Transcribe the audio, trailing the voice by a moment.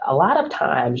a lot of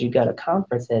times you go to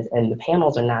conferences and the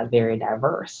panels are not very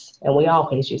diverse. And we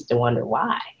always used to wonder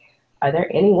why. Are there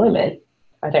any women?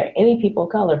 Are there any people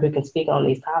of color who can speak on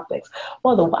these topics?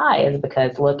 Well, the why is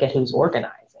because look at who's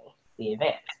organizing the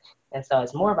events. And so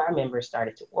as more of our members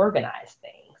started to organize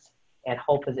things and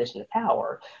hold position of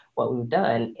power, what we've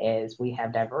done is we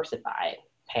have diversified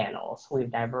panels,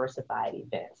 we've diversified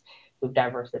events, we've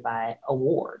diversified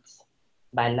awards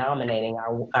by nominating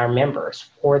our members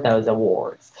for those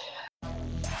awards.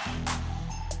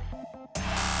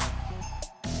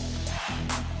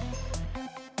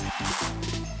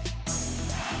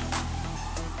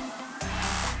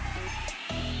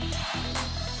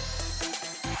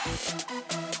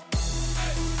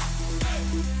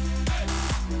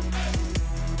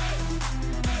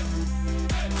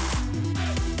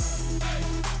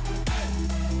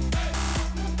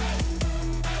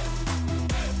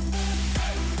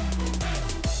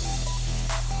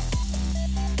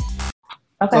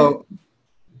 Okay. So,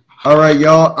 all right,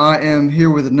 y'all, I am here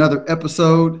with another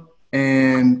episode,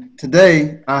 and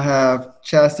today I have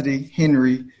Chastity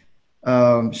Henry.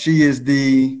 She is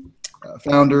the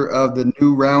founder of the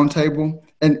New Roundtable,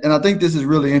 and I think this is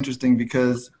really interesting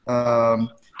because my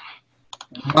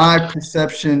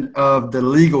perception of the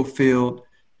legal field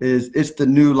is it's the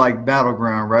new like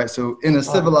battleground, right? So in a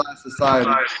civilized society,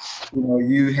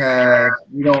 we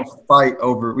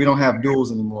don't have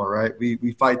duels anymore, right?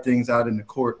 We fight things out in the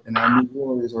court, and our new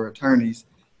lawyers or attorneys,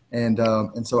 and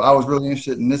so I was really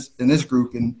interested in this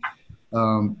group and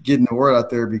getting the word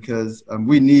out there because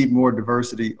we need more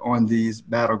diversity on these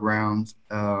battlegrounds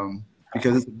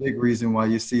because it's a big reason why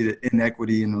you see the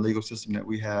inequity in the legal system that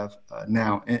we have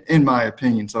now, in my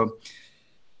opinion. So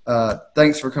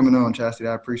thanks for coming on, Chastity.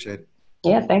 I appreciate it.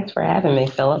 Yeah, thanks for having me,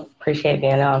 Philip. Appreciate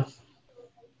being on.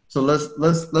 So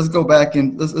let's go back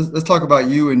and let's talk about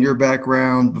you and your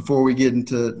background before we get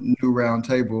into New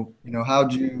Roundtable. You know,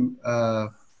 how'd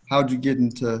you get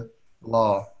into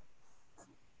law?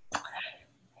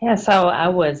 Yeah, so I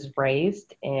was born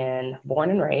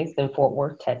and raised in Fort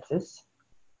Worth, Texas,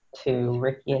 to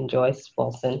Ricky and Joyce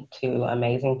Wilson, two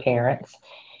amazing parents.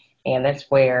 And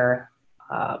that's where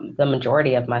the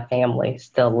majority of my family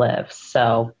still lives.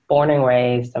 So born and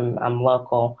raised, I'm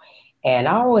local. And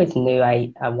I always knew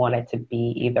I wanted to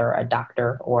be either a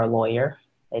doctor or a lawyer.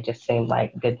 They just seemed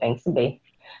like good things to be.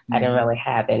 I didn't really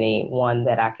have anyone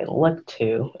that I could look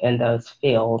to in those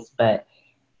fields, but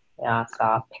I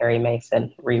saw Perry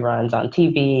Mason reruns on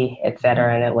TV, et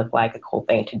cetera, and it looked like a cool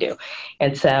thing to do.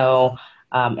 And so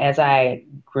as I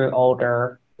grew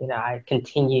older, I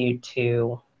continued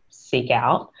to seek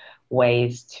out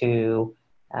ways to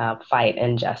fight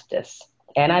injustice.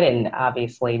 And I didn't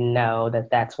obviously know that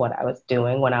that's what I was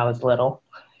doing when I was little.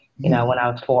 When I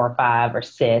was 4 or 5 or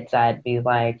 6, I'd be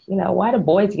like, why do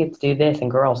boys get to do this and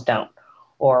girls don't?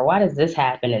 Or why does this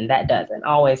happen and that doesn't?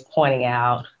 Always pointing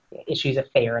out issues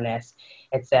of fairness,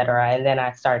 et cetera. And then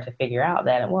I started to figure out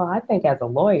that, well, I think as a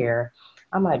lawyer,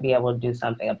 I might be able to do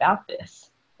something about this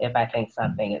if I think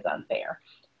something is unfair.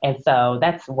 And so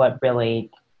that's what really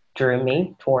drew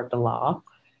me toward the law.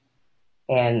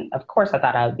 And of course, I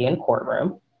thought I would be in a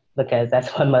courtroom because that's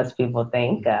what most people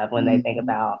think of when they think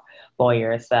about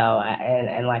lawyers. So,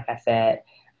 and like I said,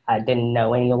 I didn't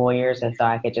know any lawyers, and so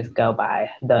I could just go by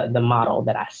the model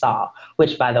that I saw,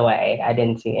 which, by the way, I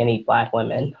didn't see any Black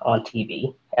women on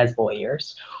TV as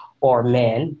lawyers, or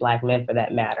Black men for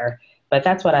that matter. But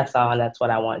that's what I saw, and that's what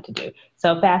I wanted to do.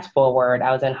 So fast forward,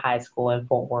 I was in high school in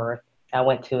Fort Worth. I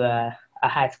went to a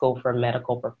high school for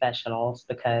medical professionals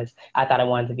because I thought I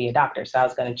wanted to be a doctor. So I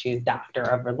was going to choose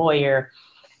doctor over lawyer.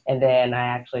 And then I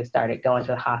actually started going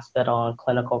to the hospital on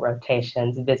clinical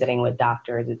rotations, visiting with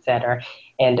doctors, et cetera,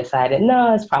 and decided,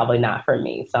 no, it's probably not for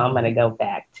me. So I'm going to go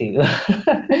back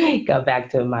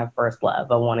to my first love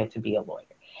of wanting to be a lawyer.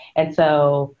 And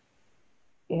so,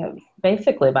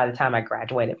 basically by the time I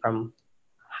graduated from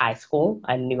high school,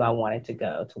 I knew I wanted to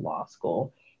go to law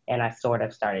school. And I sort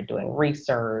of started doing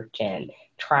research and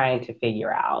trying to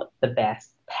figure out the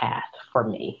best path for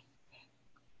me.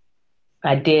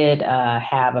 I did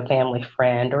have a family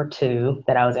friend or two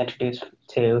that I was introduced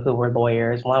to who were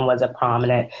lawyers. One was a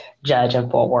prominent judge in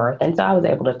Fort Worth, and so I was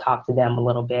able to talk to them a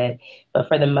little bit. But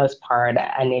for the most part,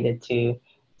 I needed to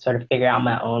sort of figure out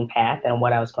my own path and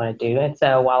what I was going to do. And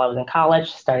so while I was in college,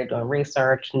 started doing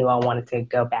research, knew I wanted to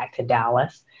go back to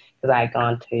Dallas because I had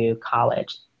gone to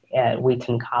college at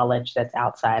Wheaton College that's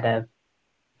outside of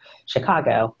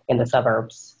Chicago, in the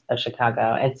suburbs of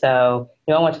Chicago. And so,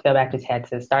 I wanted to go back to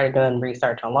Texas, started doing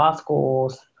research on law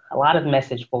schools, a lot of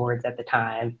message boards at the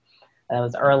time. It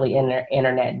was early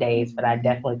internet days, but I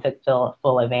definitely took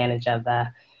full advantage of the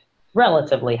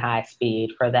relatively high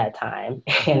speed for that time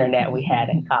internet we had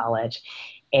in college,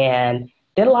 and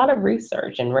did a lot of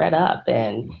research and read up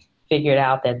and figured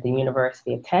out that the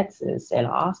University of Texas in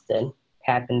Austin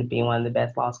happened to be one of the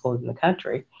best law schools in the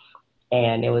country.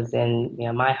 And it was in,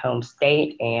 my home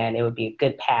state, and it would be a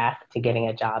good path to getting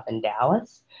a job in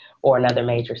Dallas or another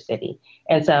major city.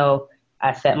 And so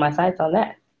I set my sights on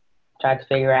that. Tried to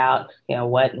figure out,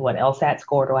 what LSAT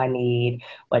score do I need?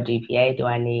 What GPA do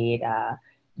I need?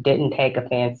 Didn't take a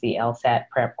fancy LSAT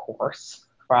prep course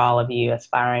for all of you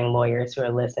aspiring lawyers who are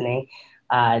listening.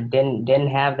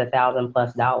 Didn't have the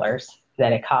 $1,000+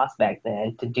 that it cost back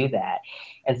then to do that.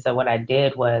 And so what I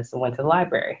did was went to the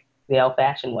library the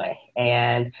old-fashioned way,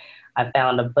 and I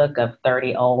found a book of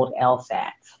 30 old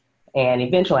LSATs. And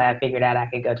eventually I figured out I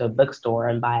could go to a bookstore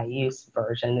and buy a used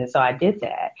version. And so I did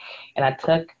that. And I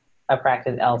took a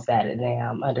practice LSAT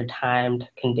exam under timed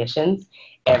conditions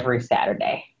every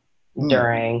Saturday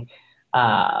during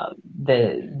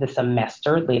the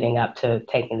semester leading up to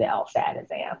taking the LSAT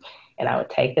exam. And I would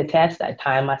take the test, I'd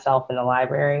time myself in the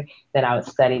library, then I would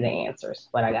study the answers,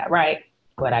 what I got right,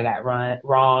 what I got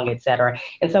wrong, etc.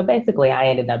 And so basically I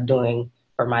ended up doing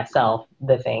for myself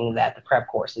the thing that the prep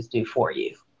courses do for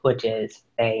you, which is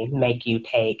they make you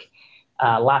take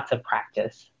lots of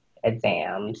practice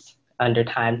exams under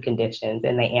timed conditions,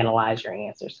 and they analyze your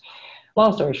answers.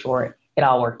 Long story short, it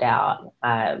all worked out.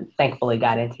 I thankfully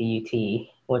got into UT,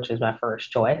 which was my first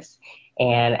choice.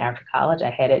 And after college, I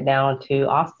headed down to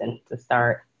Austin to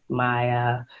start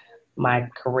my my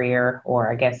career,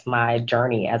 or I guess my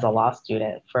journey as a law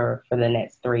student for the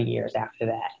next 3 years after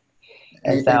that.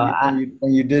 And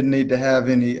you didn't need to have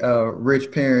any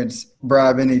rich parents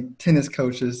bribe any tennis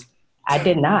coaches. I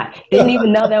did not. Didn't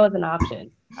even know that was an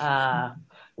option.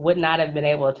 Would not have been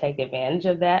able to take advantage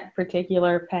of that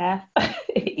particular path,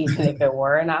 even if it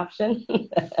were an option.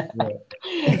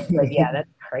 But yeah, that's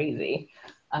crazy.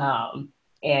 And,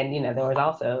 there was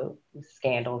also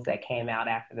scandals that came out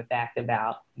after the fact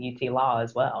about UT Law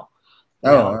as well.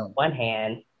 On the one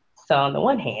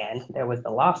hand, there was the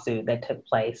lawsuit that took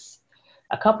place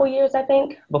a couple years, I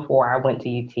think, before I went to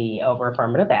UT over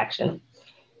affirmative action,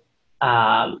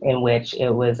 in which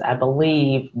it was, I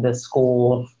believe the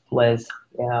school was,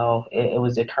 it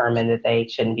was determined that they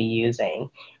shouldn't be using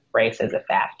race as a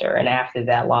factor. And after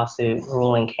that lawsuit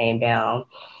ruling came down,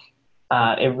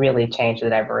 it really changed the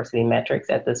diversity metrics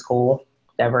at the school.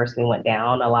 Diversity went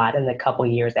down a lot in the couple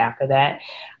years after that.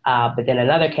 But then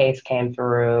another case came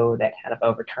through that kind of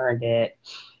overturned it.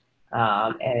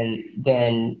 And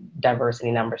then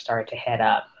diversity numbers started to head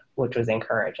up, which was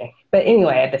encouraging. But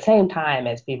anyway, at the same time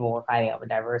as people were fighting over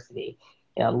diversity,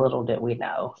 little did we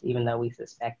know, even though we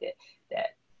suspected,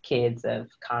 that kids of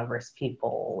Congress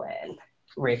people and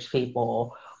rich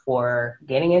people were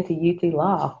getting into UT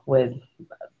Law with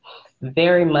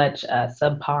very much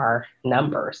subpar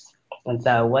numbers. And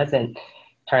so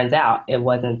turns out it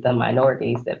wasn't the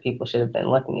minorities that people should have been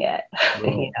looking at.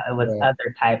 It was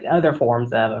other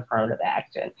forms of affirmative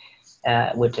action,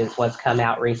 which is what's come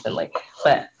out recently.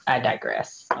 But I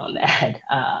digress on that.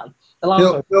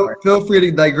 Feel free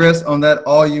to digress on that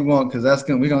all you want, because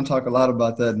we're going to talk a lot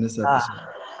about that in this episode.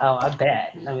 I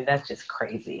bet. I mean, that's just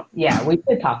crazy. Yeah, we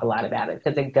could talk a lot about it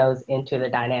because it goes into the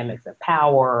dynamics of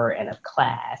power and of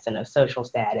class and of social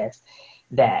status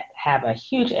that have a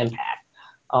huge impact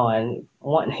on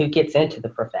one who gets into the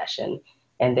profession,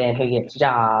 and then who gets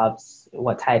jobs,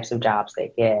 what types of jobs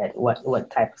they get, what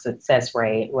type of success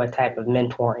rate, what type of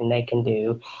mentoring they can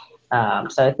do.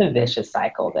 So it's a vicious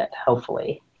cycle that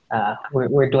hopefully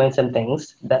we're doing some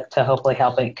things to hopefully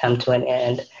help it come to an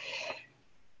end.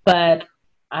 But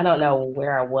I don't know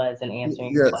where I was in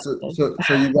answering your question. So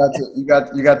you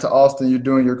got to Austin. You're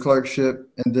doing your clerkship,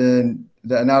 and then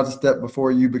now the step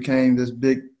before you became this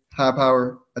big high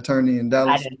power attorney in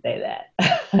Dallas. I didn't say that.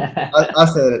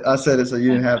 I said it, so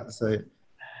you didn't have to say it.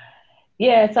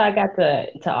 Yeah, so I got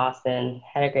to Austin,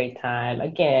 had a great time.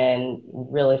 Again,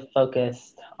 really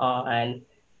focused on,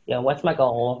 what's my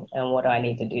goal and what do I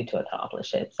need to do to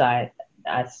accomplish it. So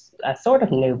I sort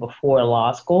of knew before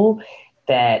law school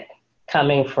that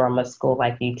coming from a school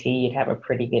like UT, you'd have a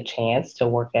pretty good chance to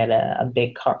work at a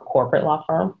big corporate law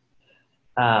firm,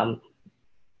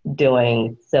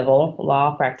 doing civil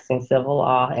law, practicing civil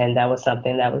law, and that was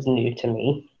something that was new to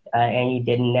me. And you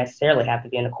didn't necessarily have to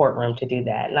be in a courtroom to do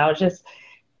that. And I was just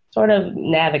sort of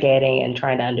navigating and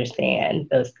trying to understand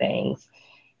those things.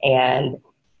 And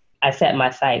I set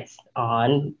my sights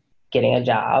on getting a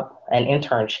job, an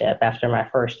internship after my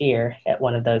first year at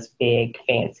one of those big,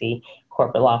 fancy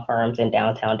corporate law firms in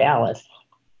downtown Dallas.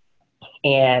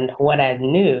 And what I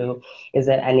knew is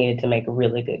that I needed to make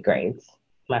really good grades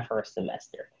my first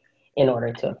semester. in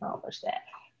order to accomplish that.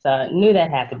 So I knew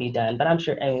that had to be done, but I'm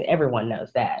sure everyone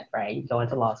knows that, right? You go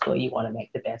into law school, you want to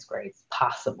make the best grades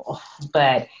possible.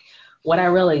 But what I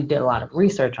really did a lot of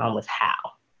research on was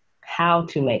how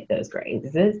to make those grades.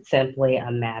 Is it simply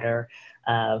a matter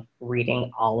of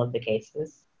reading all of the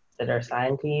cases that are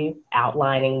assigned to you,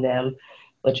 outlining them,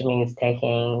 which means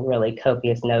taking really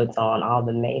copious notes on all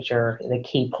the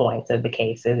key points of the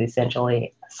cases,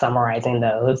 essentially summarizing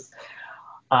those?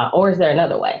 Or is there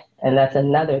another way? And that's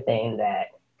another thing that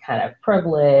kind of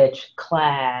privilege,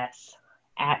 class,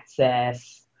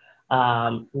 access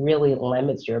really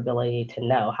limits your ability to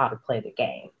know how to play the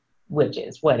game, which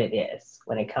is what it is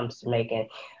when it comes to making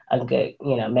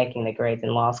making the grades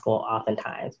in law school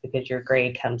oftentimes, because your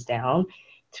grade comes down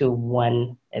to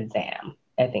one exam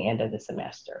at the end of the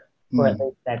semester. Or at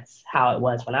least that's how it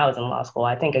was when I was in law school.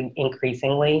 I think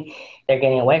increasingly they're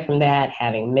getting away from that,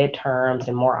 having midterms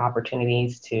and more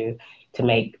opportunities to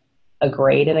make a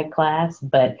grade in a class.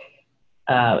 But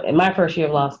in my first year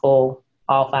of law school,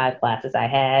 all 5 classes I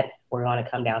had were going to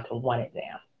come down to one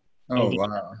exam. Oh,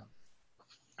 wow.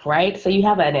 Right? So you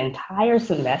have an entire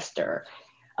semester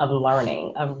of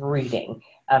learning, of reading,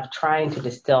 of trying to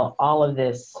distill all of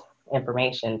this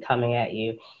information coming at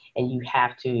you, and you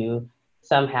have to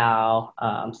somehow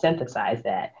synthesize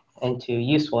that into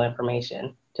useful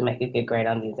information to make a good grade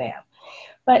on the exam.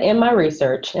 But in my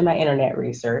research, in my internet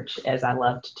research, as I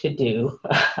loved to do,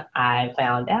 I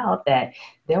found out that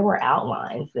there were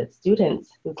outlines that students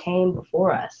who came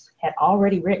before us had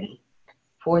already written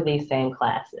for these same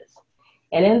classes.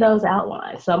 And in those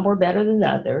outlines, some were better than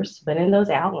others, but in those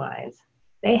outlines,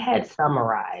 they had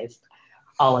summarized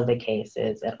all of the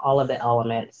cases and all of the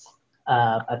elements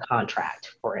of a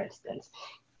contract, for instance,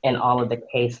 and all of the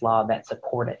case law that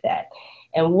supported that.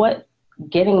 And what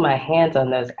getting my hands on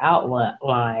those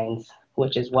outlines,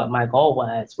 which is what my goal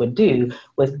would do,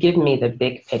 was give me the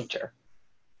big picture.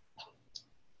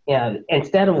 You know,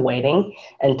 instead of waiting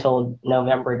until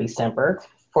November, December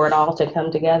for it all to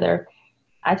come together,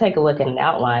 I take a look at an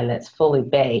outline that's fully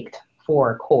baked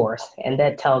for a course, and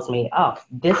that tells me, oh,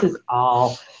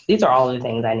 these are all the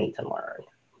things I need to learn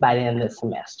by the end of the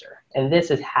semester. And this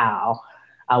is how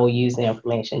I will use the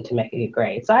information to make a good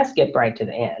grade. So I skipped right to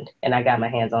the end, and I got my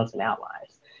hands on some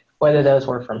outlines, whether those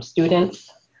were from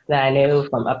students that I knew,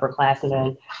 from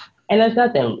upperclassmen. And there's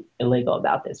nothing illegal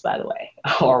about this, by the way,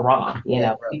 or wrong.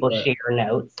 People share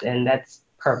notes, and that's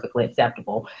perfectly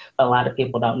acceptable. But a lot of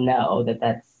people don't know that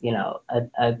that's,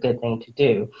 a good thing to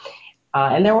do.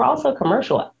 And there were also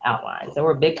commercial outlines. There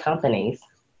were big companies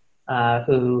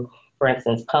who, for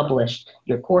instance, published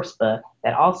your course book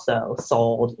that also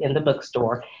sold in the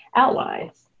bookstore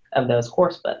outlines of those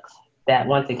course books that,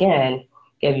 once again,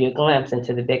 gave you a glimpse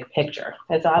into the big picture.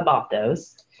 And so I bought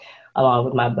those along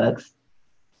with my books.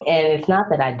 And it's not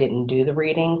that I didn't do the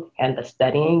reading and the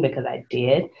studying, because I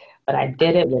did, but I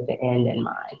did it with the end in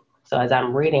mind. So as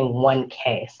I'm reading one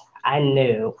case, I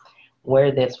knew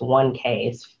where this one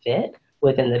case fit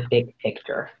within the big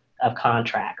picture of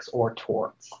contracts or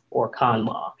torts or con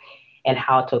law, and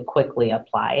how to quickly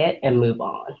apply it and move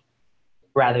on,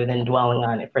 rather than dwelling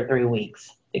on it for 3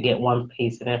 weeks to get one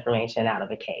piece of information out of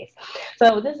a case.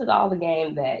 So this is all the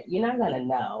game that you're not going to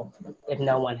know if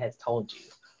no one has told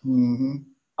you,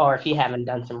 or if you haven't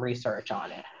done some research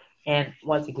on it. And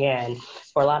once again,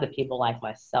 for a lot of people like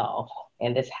myself,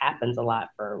 and this happens a lot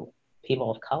for people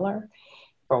of color,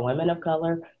 for women of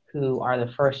color who are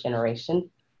the first generation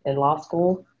in law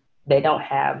school, they don't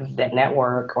have that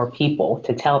network or people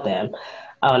to tell them,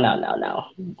 oh, no.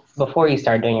 Before you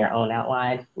start doing your own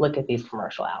outline, look at these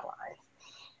commercial outlines.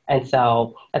 And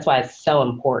so that's why it's so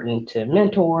important to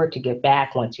mentor, to get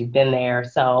back once you've been there.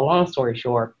 So long story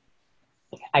short,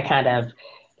 I kind of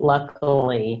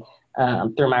luckily,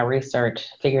 through my research,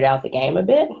 figured out the game a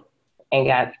bit and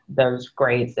got those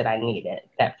grades that I needed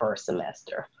that first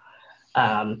semester.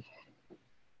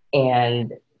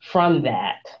 And from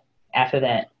that, after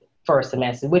that first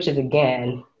semester, which is,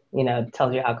 again,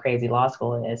 tells you how crazy law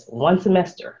school is, one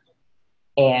semester,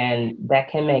 and that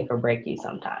can make or break you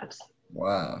sometimes.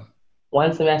 Wow.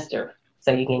 One semester.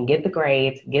 So you can get the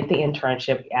grades, get the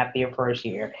internship after your first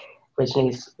year, which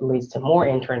leads to more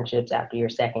internships after your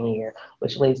second year,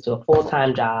 which leads to a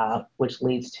full-time job, which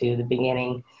leads to the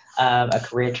beginning of a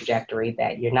career trajectory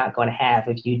that you're not going to have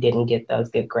if you didn't get those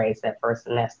good grades that first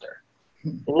semester.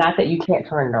 Not that you can't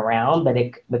turn it around, but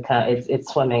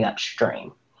it's swimming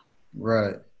upstream.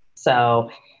 Right. So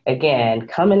again,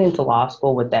 coming into law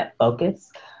school with that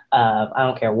focus of, I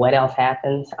don't care what else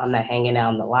happens, I'm not hanging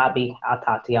out in the lobby. I'll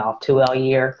talk to y'all 2 all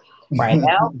year. Right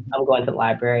now, I'm going to the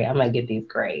library. I'm going to get these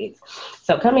grades.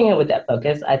 So coming in with that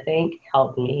focus, I think,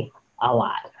 helped me a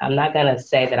lot. I'm not going to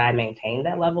say that I maintained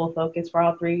that level of focus for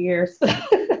all 3 years, but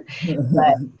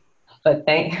but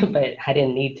I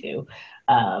didn't need to,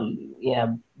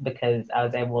 because I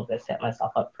was able to set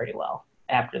myself up pretty well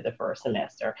after the first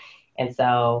semester, and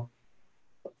so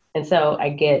I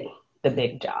get the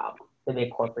big job, the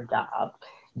big corporate job,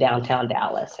 downtown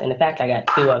Dallas, and in fact, I got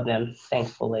two of them,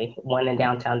 thankfully, one in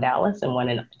downtown Dallas and one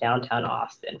in downtown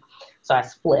Austin. So I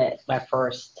split my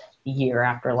first year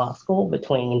after law school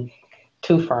between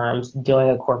two firms doing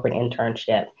a corporate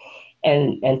internship,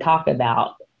 and talk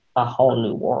about a whole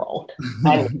new world.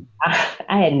 I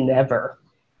had never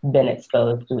been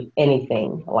exposed to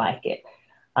anything like it.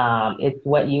 It's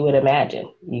what you would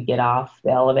imagine. You get off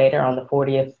the elevator on the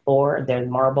 40th floor, there's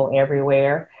marble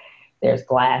everywhere, there's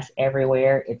glass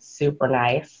everywhere. It's super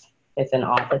nice. It's an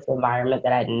office environment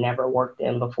that I'd never worked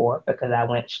in before because I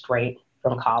went straight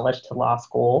from college to law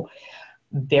school.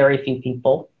 Very few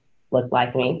people looked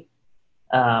like me.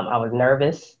 I was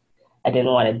nervous. I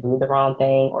didn't want to do the wrong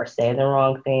thing or say the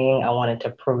wrong thing. I wanted to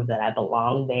prove that I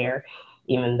belonged there,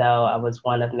 even though I was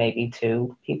one of maybe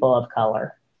two people of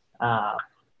color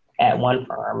at one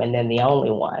firm, and then the only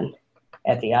one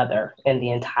at the other in the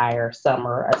entire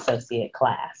summer associate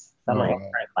class, summer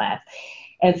intern class.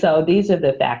 And so these are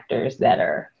the factors that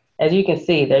are, as you can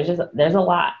see, there's a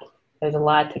lot. There's a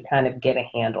lot to kind of get a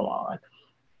handle on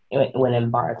when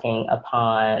embarking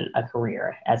upon a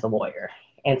career as a lawyer.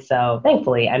 And so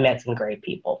thankfully, I met some great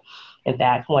people. In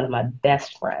fact, one of my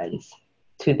best friends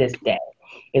to this day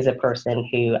is a person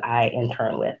who I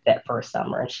interned with that first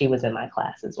summer, and she was in my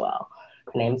class as well.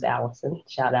 Her name's Allison.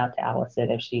 Shout out to Allison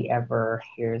if she ever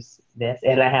hears this.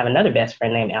 And I have another best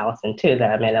friend named Allison, too, that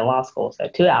I met in law school. So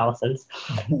two Allisons.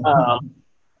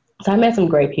 So I met some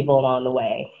great people along the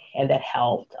way, and that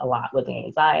helped a lot with the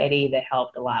anxiety. That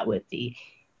helped a lot with the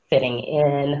fitting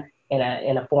in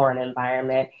a foreign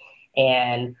environment.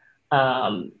 And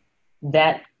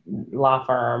that law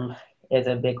firm is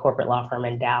a big corporate law firm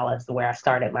in Dallas, where I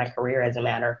started my career, as a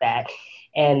matter of fact.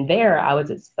 And there I was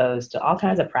exposed to all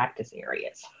kinds of practice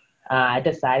areas. I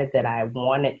decided that I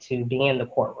wanted to be in the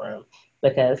courtroom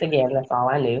because, again, that's all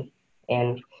I knew.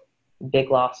 And big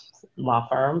law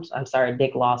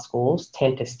schools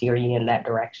tend to steer you in that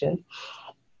direction.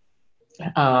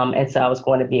 And so I was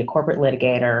going to be a corporate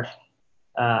litigator,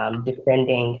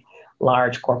 defending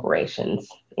large corporations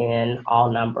in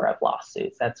all number of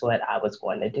lawsuits. That's what I was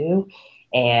going to do.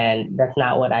 And that's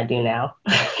not what I do now.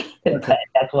 But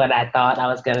that's what I thought I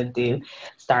was going to do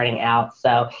starting out.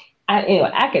 So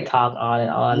I could talk on and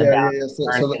on about in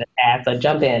the past. So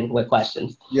jump in with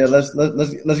questions. Yeah,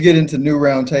 let's get into new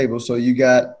round table. So you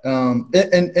got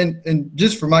and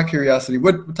just for my curiosity,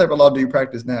 what type of law do you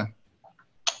practice now?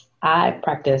 I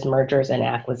practice mergers and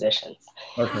acquisitions.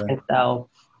 Okay. And so,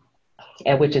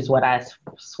 which is what I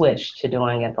switched to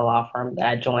doing at the law firm that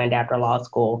I joined after law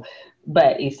school.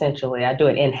 But essentially, I do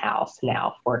it in-house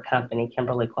now for a company,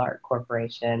 Kimberly-Clark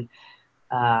Corporation.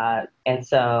 And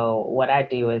so what I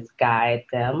do is guide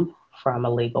them from a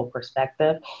legal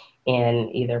perspective in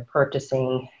either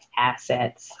purchasing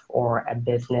assets or a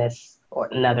business or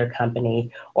another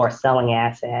company, or selling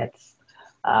assets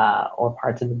or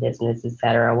parts of the business, et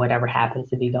cetera, whatever happens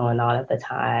to be going on at the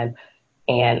time.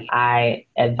 And I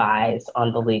advise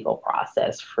on the legal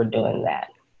process for doing that.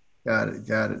 Got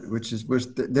it. Which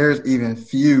there's even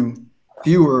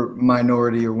fewer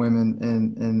minority or women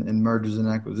in mergers and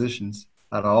acquisitions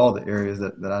out of all the areas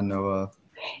that I know of.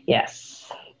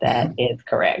 Yes, that is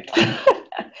correct.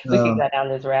 We can go down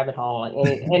this rabbit hole on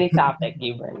any topic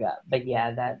you bring up. But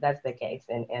yeah, that's the case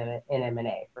in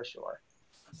M&A for sure.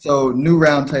 So new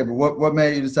roundtable, what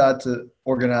made you decide to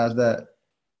organize that?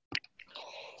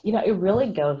 It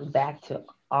really goes back to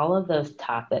all of those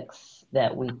topics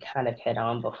that we kind of hit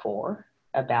on before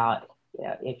about,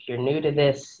 if you're new to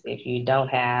this, if you don't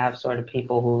have sort of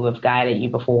people who have guided you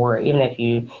before, even if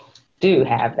you do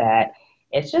have that,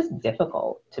 it's just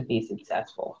difficult to be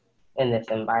successful in this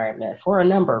environment for a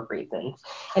number of reasons.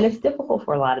 And it's difficult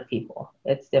for a lot of people.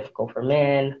 It's difficult for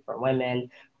men, for women,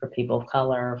 for people of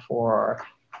color, for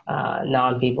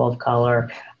non-people of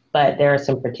color. But there are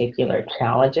some particular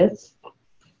challenges,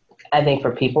 I think,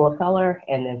 for people of color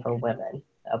and then for women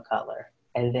of color.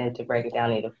 And then to break it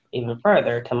down even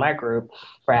further to my group,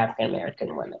 for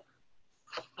African-American women.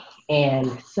 And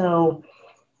so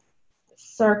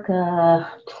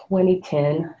circa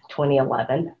 2010,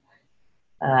 2011,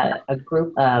 a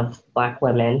group of Black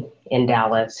women in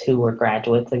Dallas who were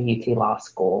graduates of UT Law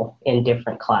School in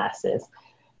different classes,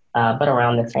 but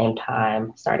around the same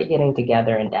time, started getting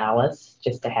together in Dallas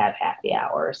just to have happy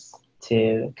hours,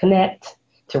 to connect,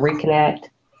 to reconnect,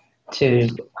 to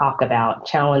talk about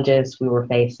challenges we were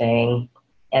facing.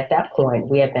 At that point,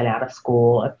 we had been out of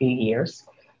school a few years.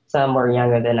 Some were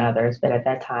younger than others, but at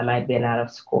that time, I'd been out of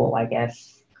school, I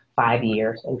guess, 5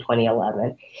 years in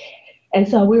 2011. And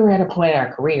so we were at a point in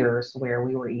our careers where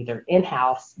we were either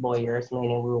in-house lawyers,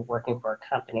 meaning we were working for a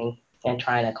company and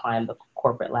trying to climb the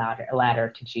corporate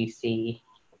ladder to GC,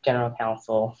 general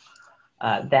counsel,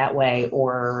 that way,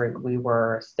 or we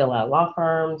were still at law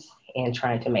firms and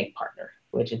trying to make partner,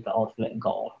 which is the ultimate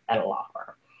goal at a law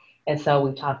firm. And so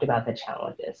we talked about the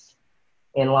challenges.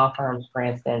 In law firms, for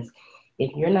instance,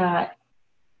 if you're not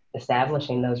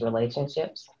establishing those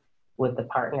relationships with the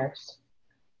partners,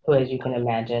 who, as you can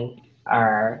imagine,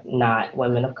 are not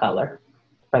women of color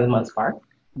for the most part.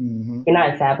 Mm-hmm. You're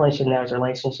not establishing those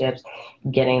relationships,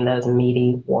 getting those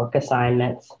meaty work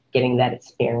assignments, getting that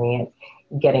experience,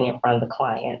 getting in front of the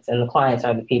clients. And the clients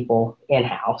are the people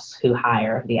in-house who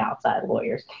hire the outside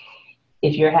lawyers.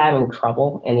 If you're having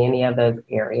trouble in any of those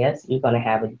areas, you're going to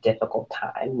have a difficult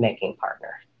time making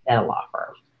partner at a law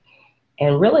firm.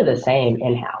 And really the same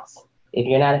in-house. If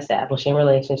you're not establishing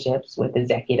relationships with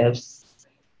executives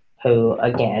who,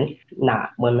 again,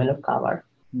 not women of color,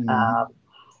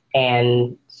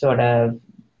 and sort of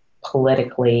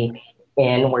politically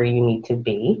in where you need to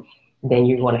be, then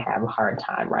you're going to have a hard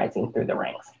time rising through the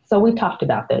ranks. So we talked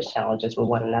about those challenges with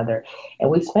one another, and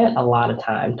we spent a lot of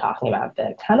time talking about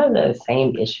the kind of the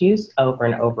same issues over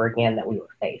and over again that we were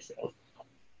facing.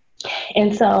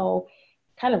 And so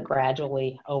kind of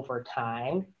gradually over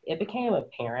time, it became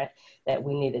apparent that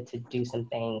we needed to do some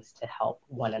things to help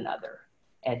one another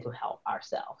and to help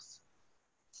ourselves.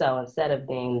 So instead of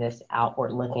being this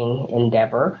outward looking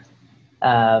endeavor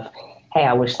of, hey,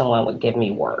 I wish someone would give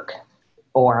me work,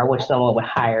 or I wish someone would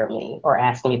hire me, or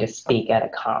ask me to speak at a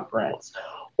conference,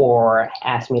 or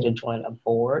ask me to join a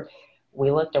board, we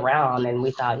looked around and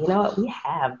we thought, you know what, we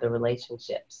have the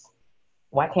relationships.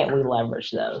 Why can't we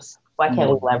leverage those? Why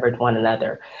can't we leverage one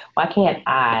another? Why can't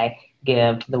I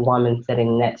give the woman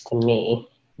sitting next to me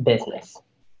business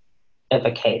if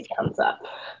a case comes up?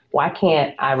 Why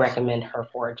can't I recommend her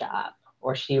for a job,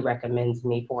 or she recommends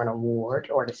me for an award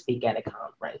or to speak at a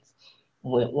conference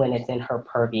when it's in her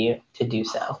purview to do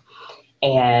so?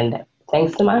 And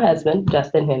thanks to my husband,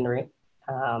 Justin Henry,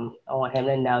 I want him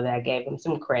to know that I gave him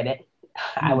some credit.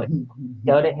 I would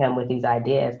go to him with these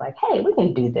ideas like, hey, we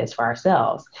can do this for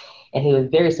ourselves. And he was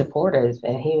very supportive.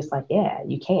 And he was like, yeah,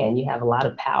 you can. You have a lot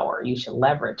of power. You should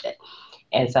leverage it.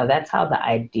 And so that's how the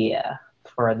idea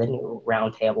for the new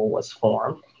roundtable was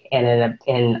formed. And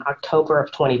in October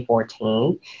of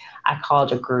 2014, I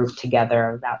called a group together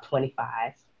of about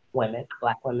 25 women,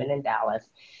 Black women in Dallas.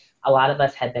 A lot of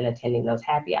us had been attending those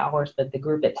happy hours, but the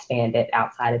group expanded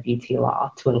outside of UT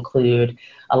Law to include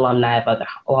alumni of other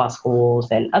law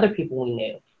schools and other people we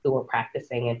knew who were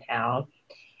practicing in town,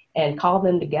 and called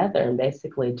them together and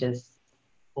basically just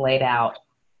laid out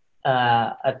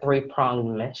a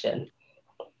three-pronged mission.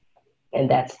 And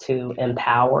that's to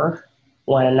empower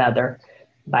one another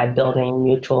by building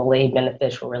mutually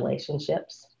beneficial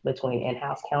relationships between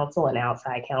in-house counsel and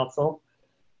outside counsel,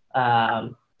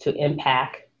 to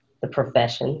impact the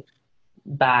profession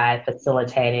by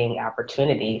facilitating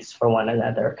opportunities for one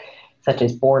another, such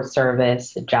as board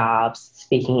service, jobs,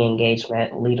 speaking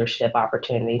engagement, leadership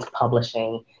opportunities,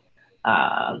 publishing,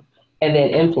 and then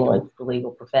influence the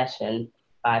legal profession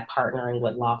by partnering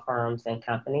with law firms and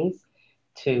companies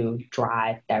to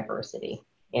drive diversity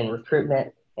in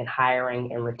recruitment, in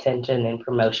hiring, and retention, and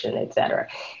promotion, et cetera.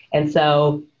 And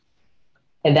so,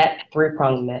 and that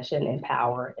three-pronged mission,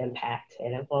 empower, impact,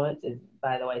 and influence, is,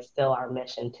 by the way, still our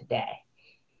mission today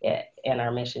in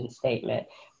our mission statement.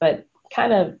 But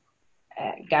kind of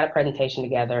got a presentation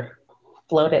together,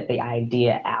 floated the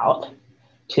idea out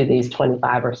to these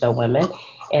 25 or so women,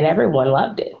 and everyone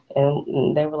loved it.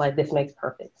 And they were like, this makes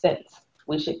perfect sense.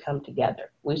 We should come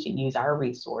together. We should use our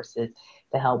resources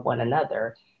to help one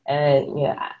another. And, you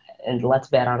know, and let's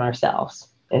bet on ourselves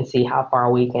and see how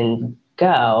far we can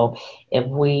go if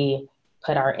we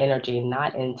put our energy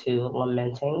not into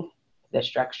lamenting the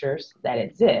structures that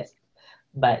exist,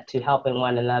 but to helping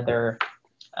one another,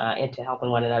 into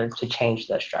helping one another to change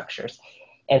those structures.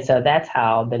 And so that's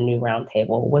how the New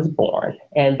Roundtable was born.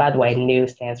 And by the way, NEW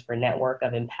stands for Network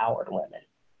of Empowered Women.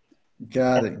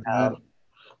 Got it.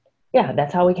 Yeah,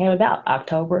 that's how we came about,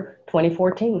 October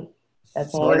 2014.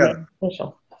 That's when we made it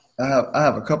official. I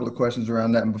have a couple of questions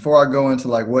around that. And before I go into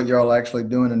like what y'all actually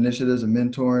doing, initiatives and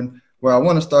mentoring, where I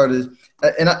want to start is,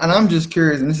 and I'm just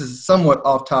curious, and this is somewhat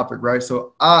off topic, right?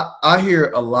 So I hear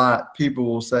a lot, people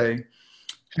will say,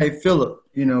 hey, Philip,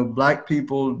 you know, Black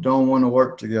people don't want to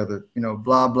work together, you know,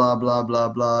 blah, blah, blah, blah,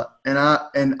 blah. And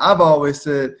I've always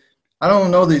said, I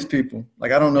don't know these people.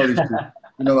 Like, I don't know these people.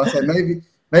 You know, I said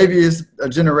maybe it's a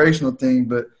generational thing,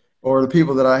 but or the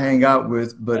people that I hang out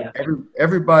with. But Yeah.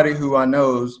 everybody who I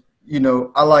knows, you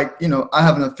know, I like, you know, I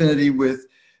have an affinity with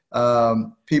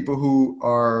people who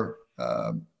are,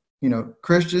 you know,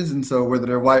 Christians, and so whether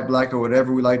they're white, black, or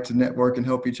whatever, we like to network and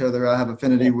help each other. I have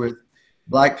affinity Yeah. with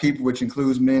Black people, which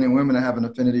includes men and women. I have an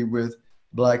affinity with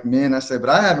Black men. I say, but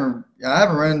I haven't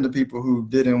run into people who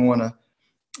didn't want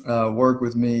to work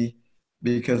with me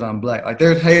because I'm Black. Like,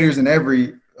 there's haters in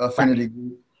every Right. affinity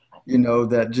group, you know,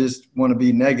 that just want to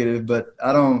be negative, but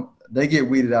I don't. They get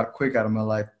weeded out quick out of my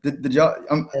life. Did y'all?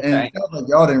 That's And right. it sounds like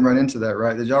y'all didn't run into that,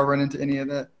 right? Did y'all run into any of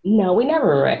that? No, we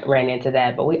never ran into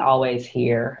that, but we always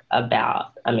hear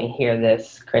about, I mean, hear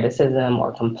this criticism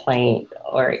or complaint,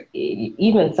 or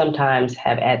even sometimes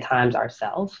have at times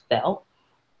ourselves felt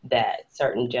that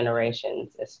certain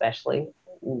generations, especially,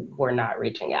 were not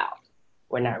reaching out.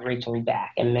 We're not reaching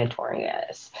back and mentoring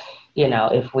us. You know,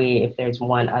 if there's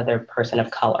one other person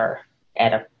of color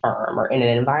at a firm or in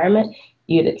an environment,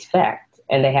 you'd expect,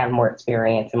 and they have more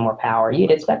experience and more power,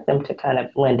 you'd expect them to kind of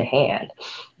lend a hand.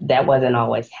 That wasn't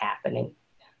always happening.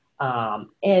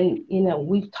 And, you know,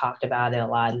 we've talked about it a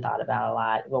lot and thought about it a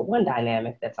lot. But one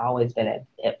dynamic that's always been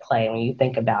at play when you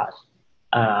think about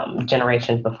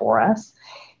generations before us,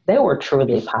 they were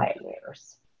truly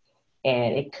pioneers.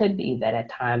 And it could be that at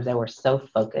times they were so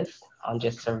focused on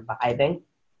just surviving,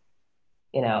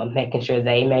 you know, making sure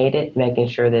they made it, making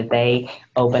sure that they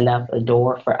opened up a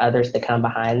door for others to come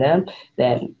behind them,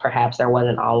 that perhaps there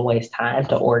wasn't always time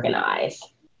to organize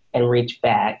and reach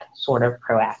back sort of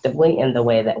proactively in the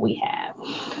way that we have.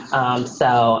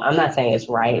 So I'm not saying it's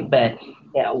right, but,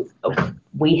 you know,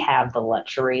 we have the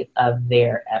luxury of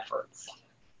their efforts,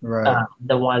 Right.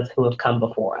 the ones who have come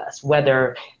before us,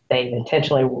 whether they've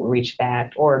intentionally reached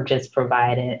back or just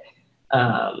provided,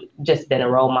 just been a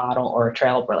role model or a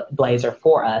trailblazer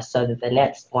for us so that the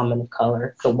next woman of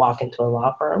color could walk into a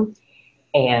law firm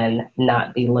and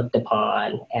not be looked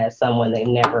upon as someone they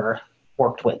never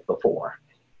worked with before.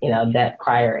 You know, that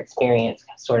prior experience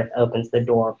sort of opens the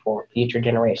door for future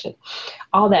generations.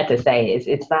 All that to say is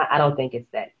it's not, I don't think it's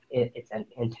that it's an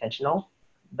intentional,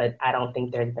 but I don't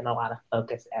think there's been a lot of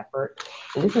focused effort.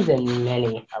 And this is in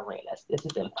many arenas. This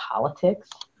is in politics.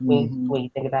 Hmm. When you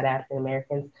think about African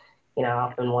Americans, you know, I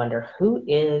often wonder who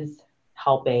is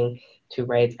helping to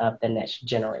raise up the next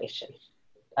generation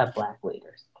of Black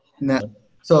leaders. Now,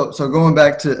 so going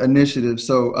back to initiatives.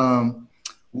 So,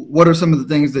 what are some of the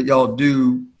things that y'all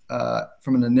do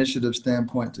from an initiative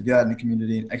standpoint to get out in the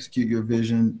community and execute your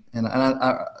vision? And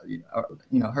you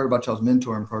know, heard about y'all's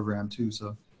mentoring program too.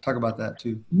 So, talk about that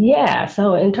too. Yeah,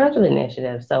 so in terms of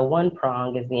initiatives, so one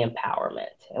prong is the empowerment.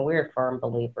 And we're firm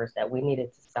believers that we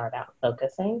needed to start out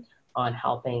focusing on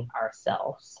helping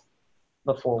ourselves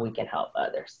before we can help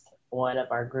others. One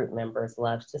of our group members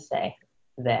loves to say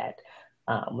that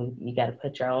you got to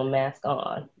put your own mask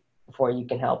on before you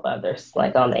can help others.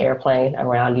 Like on the airplane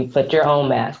around you, put your own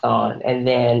mask on and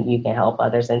then you can help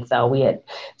others. And so we had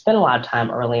spent a lot of time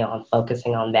early on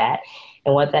focusing on that.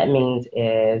 And what that means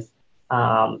is,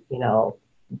 you know,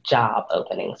 job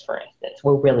openings, for instance.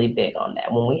 We're really big on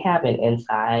that. When we have an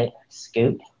inside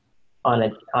scoop on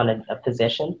a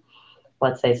position,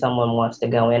 let's say someone wants to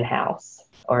go in-house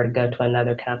or to go to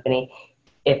another company,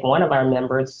 if one of our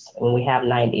members, and we have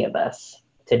 90 of us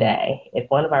today, if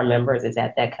one of our members is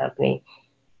at that company,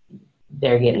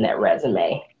 they're getting that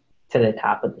resume to the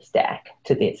top of the stack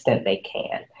to the extent they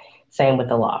can. Same with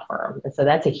the law firm. And so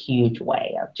that's a huge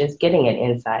way of just getting an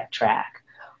inside track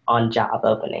on job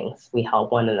openings. We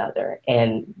help one another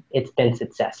and it's been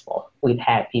successful. We've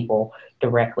had people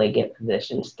directly get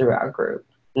positions through our group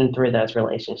and through those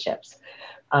relationships.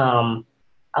 Um,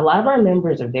 a lot of our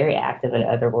members are very active in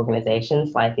other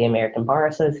organizations like the American Bar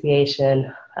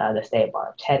Association, the State Bar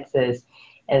of Texas.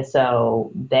 And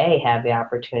so they have the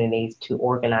opportunities to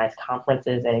organize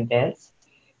conferences and events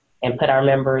and put our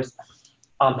members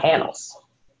on panels,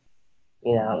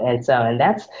 you know, and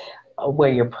that's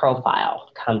where your profile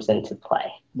comes into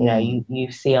play. You know, Mm.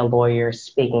 you see a lawyer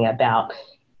speaking about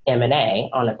M&A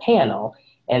on a panel,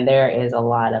 and there is a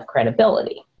lot of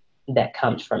credibility that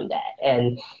comes from that.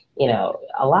 And, you know,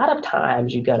 a lot of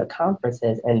times you go to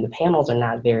conferences and the panels are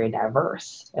not very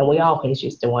diverse. And we always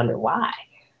used to wonder why.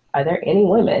 Are there any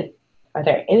women? Are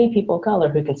there any people of color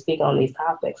who can speak on these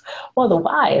topics? Well, the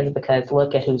why is because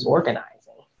look at who's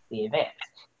organizing the events.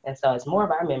 And so as more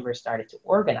of our members started to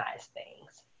organize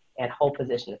things and hold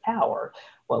position of power,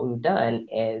 what we've done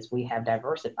is we have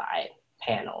diversified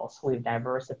panels, we've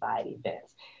diversified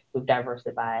events, we've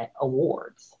diversified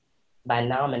awards by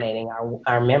nominating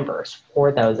our members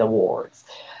for those awards.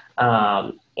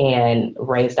 and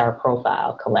raised our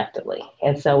profile collectively.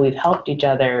 And so we've helped each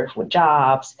other with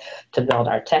jobs, to build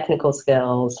our technical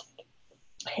skills,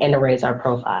 and to raise our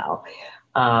profile.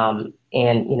 And,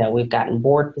 you know, we've gotten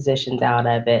board positions out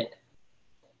of it.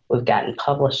 We've gotten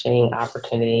publishing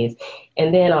opportunities.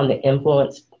 And then on the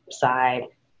influence side,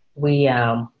 we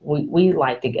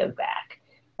like to give back.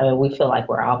 I mean, we feel like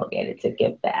we're obligated to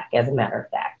give back, as a matter of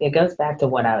fact. It goes back to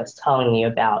what I was telling you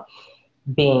about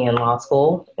being in law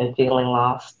school and feeling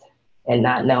lost and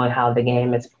not knowing how the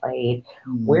game is played.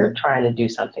 Mm-hmm. We're trying to do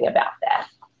something about that.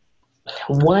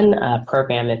 One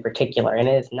program in particular, and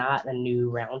it is not a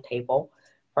new roundtable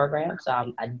program,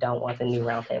 so I don't want the new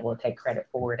roundtable to take credit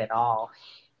for it at all.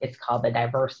 It's called the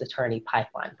Diverse Attorney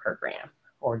Pipeline Program,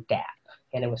 or DAP.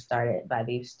 And it was started by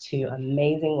these two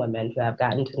amazing women who I've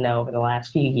gotten to know over the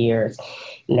last few years,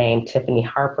 named Tiffany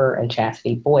Harper and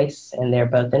Chastity Boyce, and they're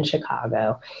both in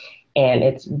Chicago. And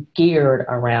it's geared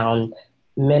around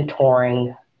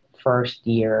mentoring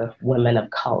first-year women of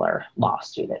color law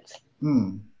students,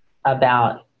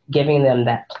 about giving them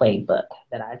that playbook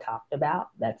that I talked about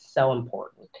that's so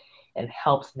important and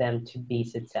helps them to be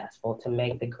successful, to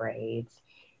make the grades,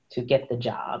 to get the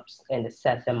jobs, and to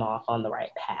set them off on the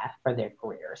right path for their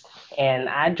careers. And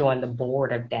I joined the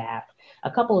board of DAP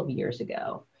a couple of years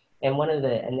ago. And one of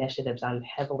the initiatives I'm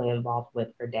heavily involved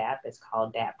with for DAP is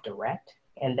called DAP Direct.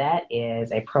 And that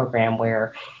is a program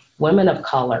where women of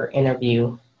color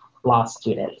interview law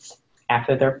students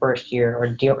after their first year or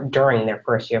during their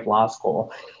first year of law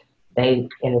school. They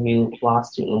interview law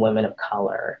student women of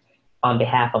color on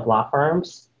behalf of law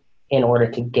firms in order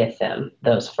to get them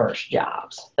those first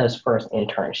jobs, those first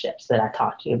internships that I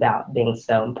talked to you about being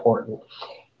so important.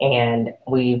 And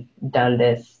we've done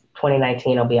this.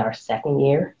 2019 will be our second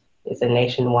year. It's a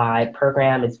nationwide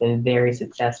program. It's been very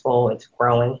successful. It's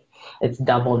growing. It's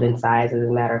doubled in size, as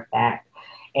a matter of fact.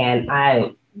 And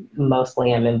I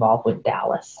mostly am involved with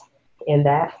Dallas in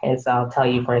that. And so I'll tell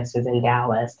you, for instance, in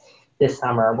Dallas this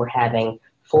summer, we're having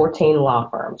 14 law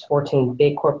firms, 14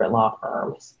 big corporate law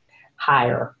firms,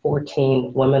 hire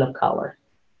 14 women of color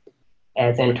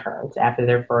as interns after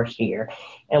their first year.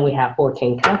 And we have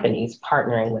 14 companies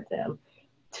partnering with them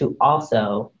to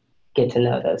also get to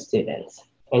know those students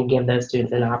and give those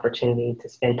students an opportunity to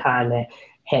spend time at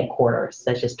headquarters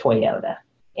such as Toyota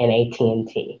and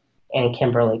AT&T and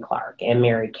Kimberly-Clark and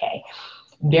Mary Kay.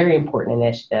 Very important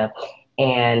initiative.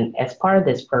 And as part of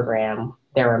this program,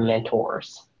 there are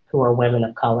mentors who are women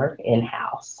of color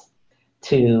in-house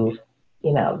to,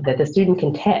 you know, that the student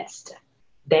can text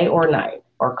day or night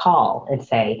or call and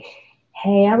say,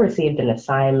 hey, I received an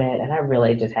assignment and I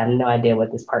really just have no idea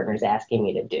what this partner is asking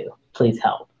me to do. Please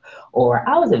help. Or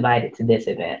I was invited to this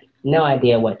event, no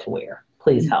idea what to wear.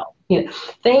 Please help. You know,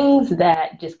 things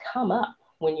that just come up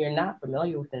when you're not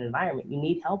familiar with an environment you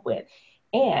need help with.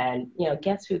 And, you know,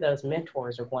 guess who those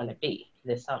mentors are going to be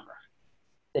this summer?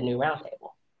 The new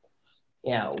roundtable.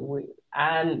 You know,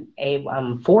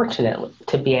 I'm fortunate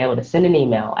to be able to send an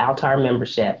email out to our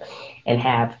membership and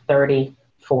have 30,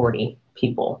 40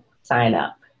 people sign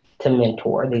up to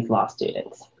mentor these law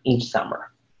students each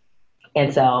summer.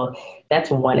 And so that's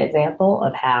one example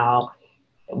of how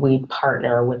we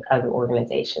partner with other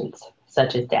organizations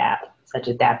such as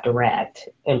DAP Direct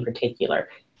in particular,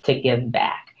 to give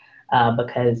back.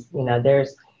 Because, you know,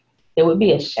 it would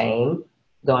be a shame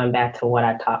going back to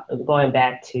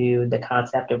the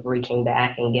concept of reaching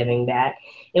back and giving back.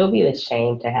 It would be a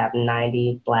shame to have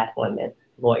 90 Black women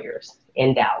lawyers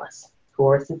in Dallas who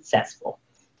are successful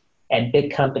at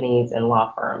big companies and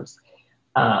law firms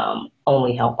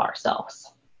only help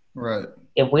ourselves. Right.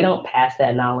 If we don't pass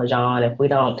that knowledge on, if we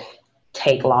don't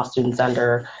take law students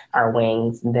under our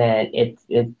wings, then it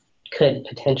could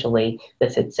potentially, the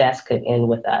success could end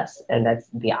with us. And that's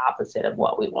the opposite of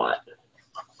what we want.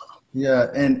 Yeah.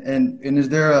 And is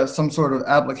there some sort of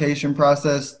application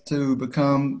process to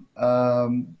become a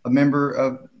member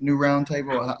of New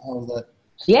Roundtable? How is that?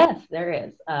 Yes, there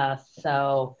is.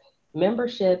 So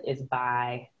membership is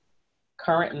by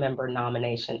current member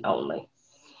nomination only.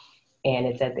 And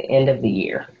it's at the end of the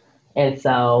year. And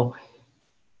so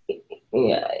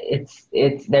yeah,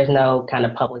 there's no kind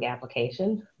of public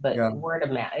application, but word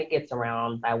of mouth, it gets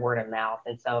around by word of mouth.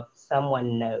 And so if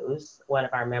someone knows one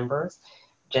of our members,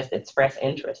 just express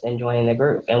interest in joining the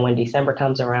group. And when December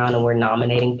comes around and we're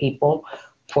nominating people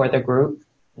for the group,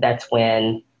 that's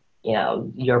when, you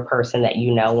know, your person that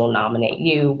you know will nominate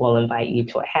you. We'll invite you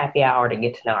to a happy hour to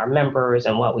get to know our members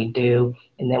and what we do.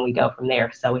 And then we go from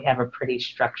there. So we have a pretty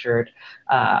structured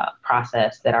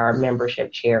process that our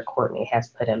membership chair, Courtney, has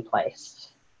put in place.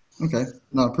 Okay.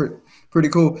 No, pretty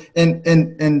cool.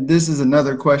 And this is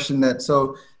another question that,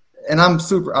 so and I'm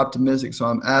super optimistic, so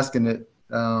I'm asking it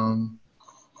to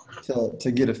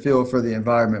get a feel for the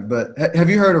environment. But have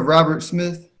you heard of Robert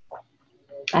Smith?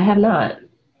 I have not.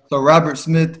 So Robert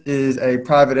Smith is a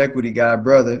private equity guy,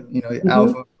 brother, Hmm.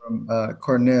 Alpha from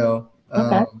Cornell,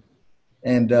 Okay.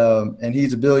 and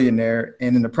he's a billionaire.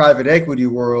 And in the private equity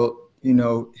world,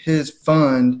 his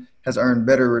fund has earned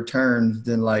better returns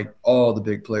than like all the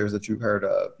big players that you've heard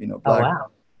of. Oh,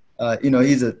 BlackRock. wow.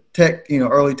 He's a tech,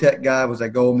 early tech guy, was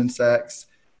at Goldman Sachs.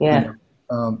 Yeah.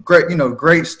 Great,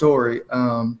 great story.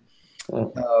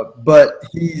 But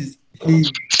he's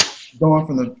going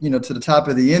from the to the top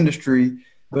of the industry.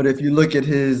 But if you look at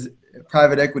his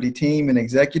private equity team and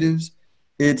executives,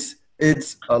 it's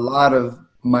a lot of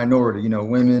minority,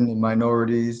 women and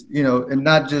minorities, and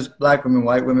not just black women,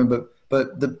 white women, but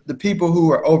the people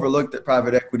who are overlooked at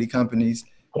private equity companies,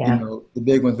 Yeah. the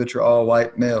big ones, which are all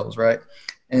white males, right?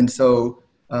 And so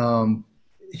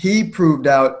he proved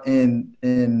out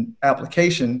in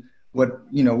application what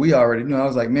we already knew. I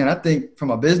was like, man, I think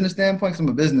from a business standpoint, 'cause I'm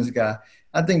a business guy,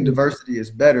 I think diversity is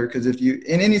better because if you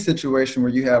in any situation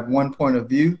where you have one point of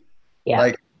view, Yeah.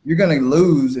 like you're going to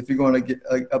lose if you're going to get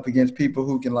up against people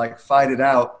who can like fight it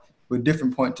out with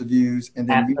different points of views and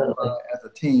then Absolutely. unify as a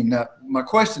team. Now, my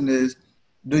question is,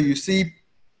 do you see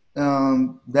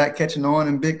that catching on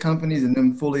in big companies and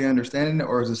them fully understanding it,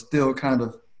 or is it still kind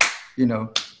of, you know,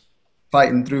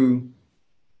 fighting through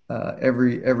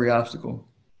every obstacle?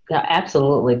 Now,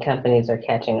 absolutely, companies are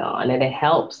catching on, and it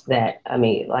helps that, I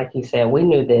mean, like you said, we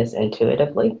knew this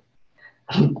intuitively,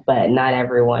 but not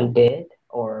everyone did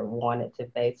or wanted to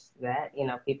face that.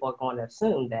 People are going to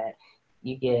assume that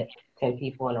you get 10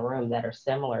 people in a room that are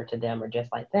similar to them or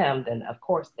just like them, then of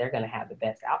course they're going to have the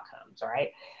best outcomes,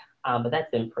 right? But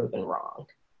that's been proven wrong,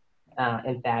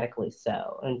 emphatically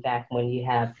so. In fact, when you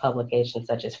have publications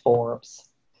such as Forbes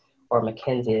or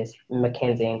McKinsey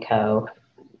and Co.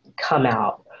 come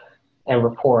out and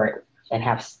report and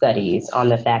have studies on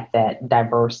the fact that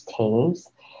diverse teams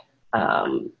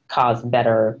cause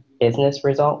better business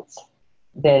results,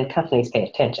 then companies pay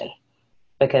attention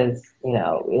because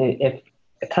if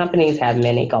the companies have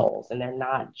many goals and they're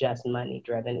not just money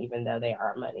driven, even though they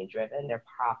are money driven, they're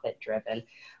profit driven.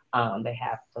 They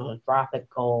have philanthropic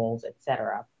goals,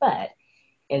 etc. But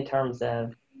in terms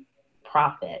of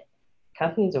profit,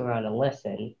 companies are going to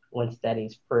listen when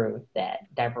studies prove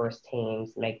that diverse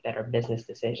teams make better business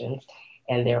decisions,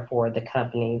 and therefore the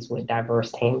companies with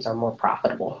diverse teams are more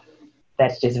profitable.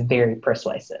 That's just very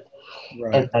persuasive. And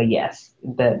Right. so, yes,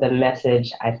 the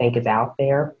message I think is out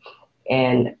there.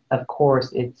 And of course,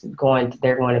 there are going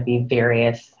to be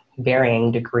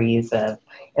varying degrees of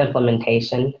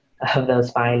implementation of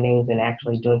those findings and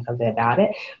actually doing something about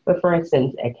it. But for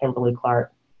instance, at Kimberly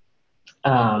Clark,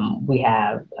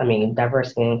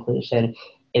 diversity and inclusion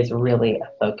is really a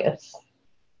focus,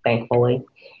 thankfully.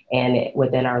 And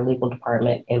within our legal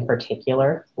department in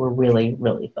particular, we're really,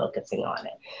 really focusing on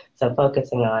it. So,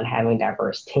 focusing on having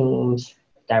diverse teams,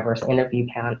 diverse interview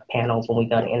panels when we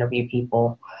go to interview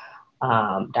people,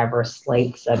 diverse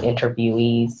slates of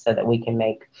interviewees so that we can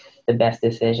make the best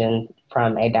decision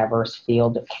from a diverse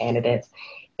field of candidates.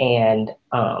 And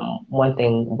one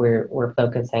thing we're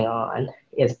focusing on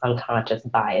is unconscious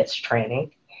bias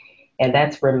training, and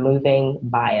that's removing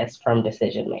bias from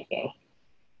decision making.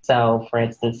 So, for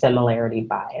instance, similarity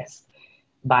bias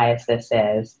that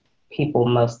says people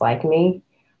most like me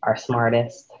are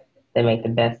smartest, they make the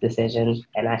best decisions,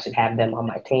 and I should have them on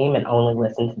my team and only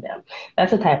listen to them.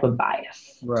 That's a type of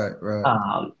bias. Right. Right.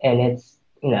 And it's,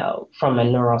 from a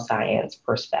neuroscience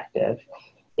perspective,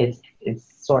 it's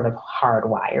sort of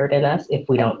hardwired in us if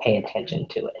we don't pay attention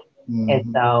to it. And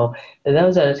Hmm. so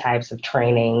those are the types of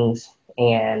trainings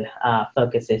and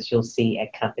focuses you'll see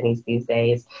at companies these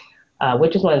days,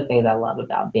 which is one of the things I love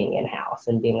about being in house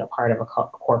and being a part of a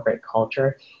corporate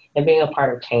culture and being a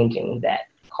part of changing that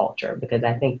culture, because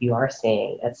I think you are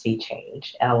seeing a sea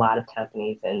change at a lot of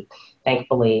companies, and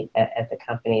thankfully at the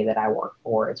company that I work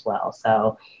for as well.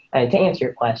 So, to answer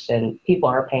your question, people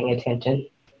are paying attention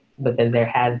because there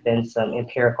has been some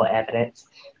empirical evidence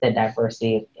that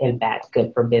diversity is in fact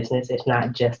good for business. It's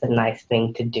not just a nice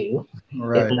thing to do. It's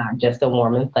Right. not just a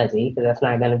warm and fuzzy, because that's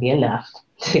not going to be enough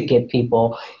to get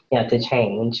people, to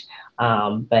change.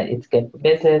 But it's good for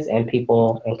business, and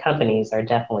people and companies are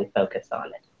definitely focused on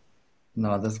it.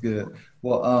 No, that's good.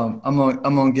 Well, I'm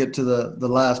gonna get to the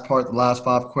last part, the last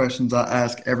five questions I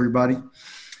ask everybody.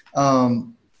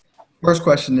 Um, First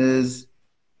question is,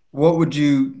 what would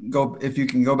you go if you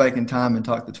can go back in time and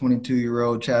talk to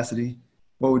 22-year-old Chastity?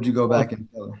 What would you go back and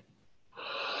tell her?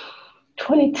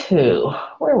 22.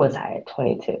 Where was I at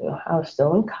 22? I was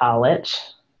still in college.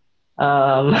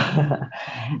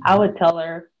 I would tell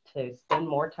her to spend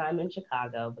more time in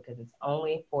Chicago because it's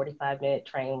only a 45-minute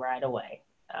train ride away.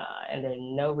 And there's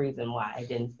no reason why I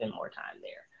didn't spend more time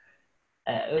there.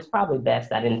 It was probably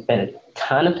best I didn't spend a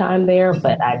ton of time there,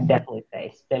 but I'd definitely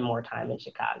say spend more time in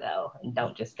Chicago and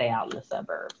don't just stay out in the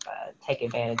suburbs. Take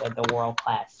advantage of the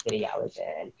world-class city I was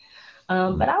in.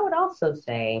 But I would also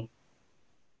say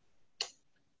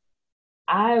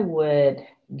I would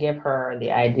give her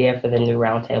the idea for the new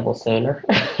roundtable sooner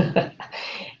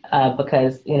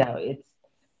because, it's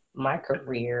my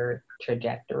career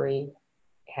trajectory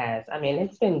I mean,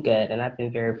 it's been good and I've been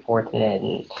very fortunate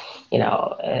and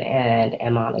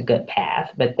am on a good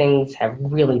path, but things have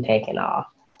really taken off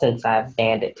since I've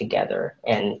banded together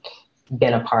and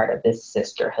been a part of this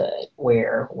sisterhood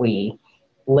where we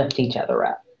lift each other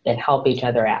up and help each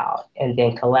other out and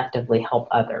then collectively help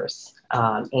others.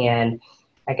 And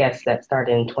I guess that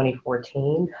started in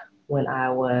 2014 when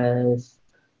I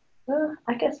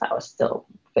guess I was still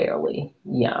fairly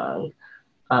young.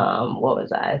 What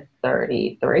was I,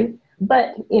 33?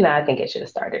 But, I think it should have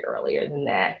started earlier than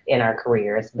that in our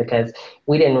careers because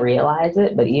we didn't realize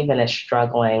it. But even as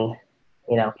struggling,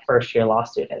 first year law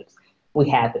students, we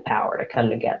had the power to come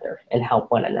together and help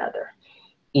one another.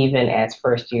 Even as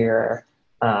first year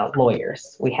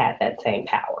lawyers, we had that same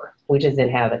power. We just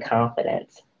didn't have the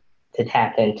confidence to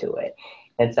tap into it.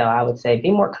 And so I would say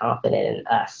be more confident in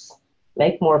us,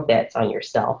 make more bets on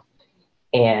yourself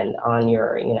and on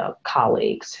your,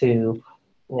 colleagues who,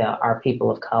 are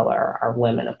people of color, are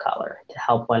women of color, to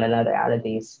help one another out of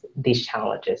these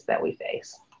challenges that we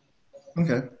face.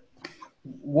 Okay.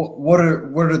 What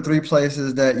are the three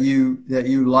places that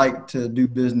you like to do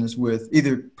business with,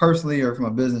 either personally or from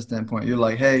a business standpoint? You're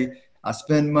like, hey, I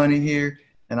spend money here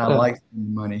and I like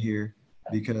spending money here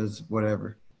because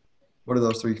whatever. What are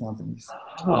those three companies?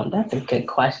 Oh, that's a good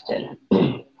question.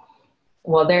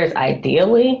 Well, there's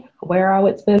ideally where I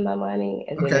would spend my money,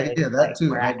 and then Okay, there's yeah, that like too.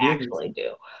 where I Ideally. actually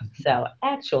do. So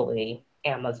actually,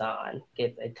 Amazon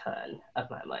gets a ton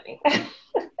of my money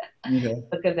Okay.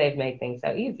 because they've made things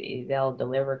so easy. They'll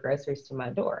deliver groceries to my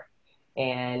door.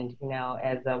 And,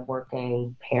 as a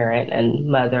working parent and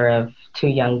mother of two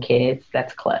young kids,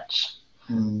 that's clutch.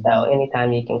 So Mm-hmm.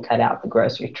 anytime you can cut out the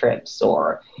grocery trips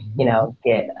or,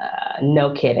 get,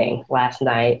 no kidding, last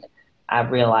night I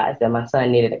realized that my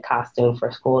son needed a costume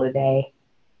for school today.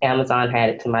 Amazon had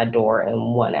it to my door in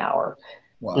 1 hour.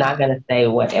 Not Wow. going to say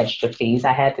what extra fees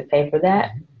I had to pay for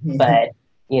that, but,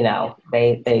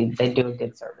 they do a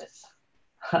good service.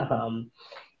 Um,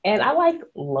 and I like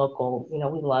local,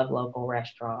 we love local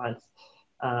restaurants.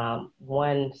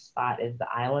 One spot is the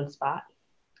Island Spot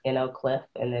in Oak Cliff,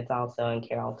 and it's also in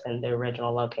Carrollton, the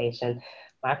original location.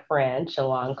 My friend,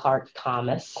 Shalon Clark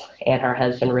Thomas, and her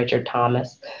husband, Richard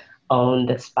Thomas, own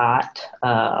the spot.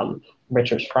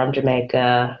 Richard's from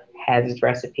Jamaica, has his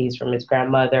recipes from his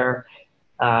grandmother.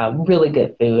 Really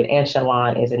good food. And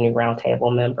Shalon is a new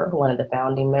Roundtable member, one of the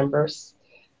founding members,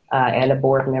 and a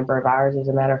board member of ours, as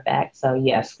a matter of fact. So,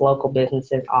 yes, local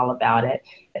businesses, all about it,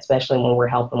 especially when we're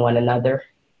helping one another,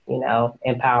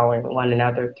 empowering one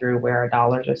another through where our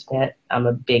dollars are spent. I'm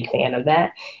a big fan of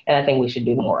that. And I think we should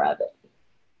do more of it.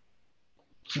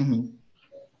 Mm-hmm.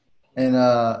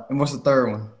 And what's the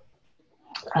third one?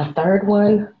 A third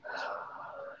one.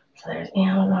 So there's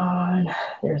Amazon,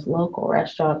 there's local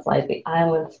restaurants like the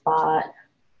Island Spot.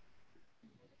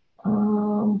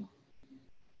 Um,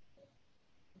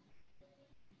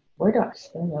 where do I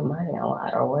spend my money a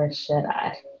lot, or where should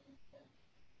I?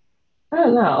 I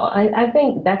don't know. I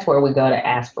think that's where we go to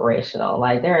aspirational.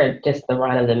 Like there are just the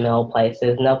run of the mill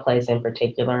places, no place in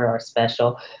particular or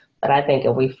special. But I think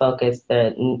if we focus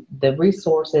the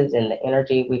resources and the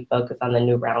energy we focus on the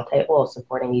new roundtable of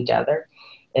supporting each other,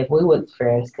 if we would, for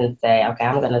instance, say, okay,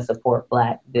 I'm going to support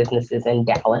Black businesses in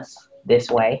Dallas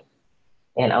this way,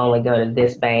 and only go to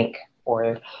this bank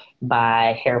or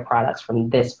buy hair products from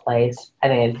this place, I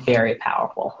think it's very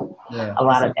powerful. Yeah. A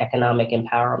lot of economic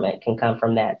empowerment can come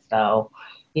from that. So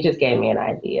you just gave me an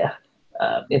idea.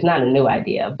 It's not a new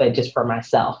idea, but just for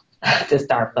myself to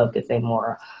start focusing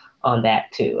more on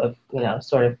that too, of,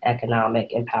 sort of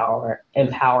economic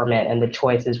empowerment and the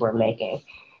choices we're making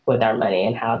with our money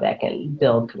and how that can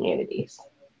build communities.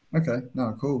 Okay.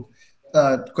 No, cool.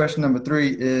 Question number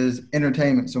 3 is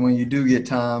entertainment. So when you do get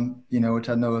time, which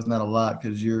I know is not a lot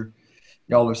because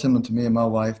y'all are similar to me and my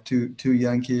wife, two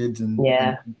young kids and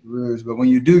Yeah. careers. But when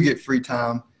you do get free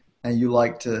time and you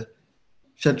like to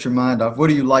shut your mind off, what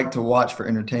do you like to watch for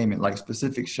entertainment? Like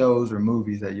specific shows or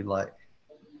movies that you like?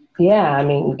 Yeah, I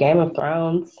mean, Game of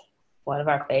Thrones, one of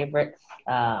our favorites.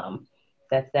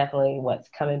 That's definitely what's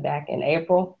coming back in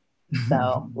April.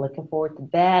 So looking forward to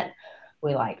that.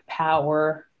 We like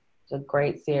Power. It's a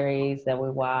great series that we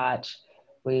watch.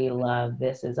 We love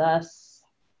This Is Us.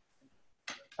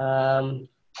 Um,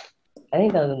 I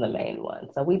think those are the main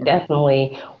ones. So we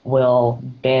definitely will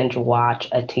binge watch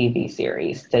a TV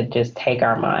series to just take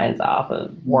our minds off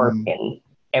of work Mm. and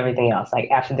everything else.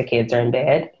 Like after the kids are in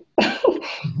bed,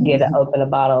 get to open a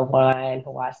bottle of wine,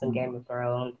 watch some Game of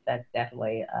Thrones. That's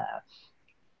definitely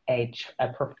a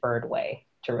preferred way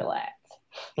to relax.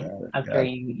 I'm sure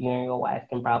you and your wife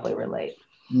can probably relate.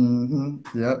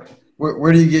 Yep.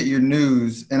 Where do you get your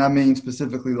news? And I mean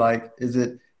specifically, like, is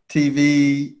it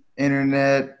TV,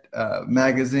 internet,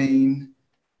 magazine?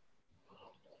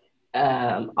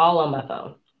 All on my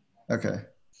phone. Okay.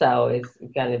 So it's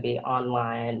going to be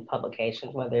online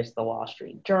publications, whether it's the Wall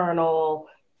Street Journal,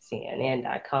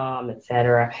 CNN.com,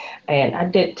 etc. And I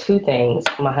did two things.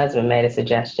 My husband made a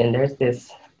suggestion. There is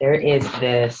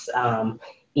this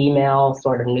email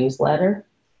sort of newsletter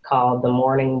called the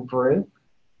Morning Brew.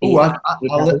 Oh,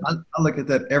 BW. I look at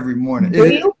that every morning. It Do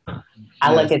is. you?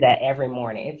 I look Yes. at that every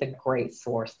morning. It's a great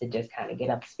source to just kind of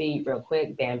get up to speed real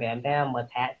quick. Bam, bam, bam.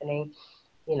 What's happening?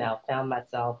 Found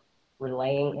myself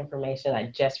relaying information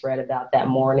I just read about that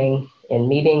morning in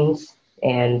meetings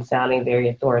and sounding very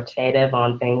authoritative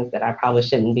on things that I probably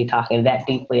shouldn't be talking that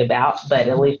deeply about, but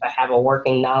at least I have a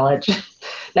working knowledge,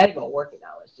 not even a working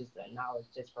knowledge, just a knowledge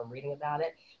just from reading about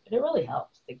it. But it really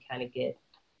helps to kind of get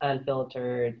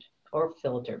unfiltered or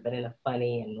filtered, but in a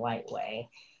funny and light way,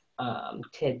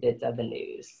 tidbits of the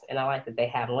news. And I like that they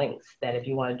have links that if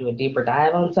you want to do a deeper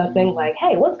dive on something, like,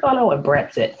 hey, what's going on with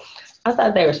Brexit? I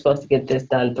thought they were supposed to get this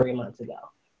done 3 months ago.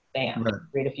 Bam, Right.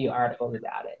 read a few articles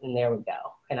about it, and there we go.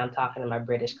 And I'm talking to my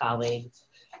British colleagues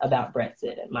about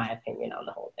Brexit and my opinion on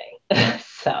the whole thing.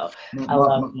 So My, I my,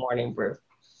 love my, Morning Brew.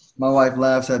 my wife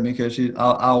laughs at me because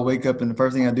I'll wake up and the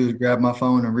first thing I do is grab my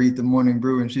phone and read the morning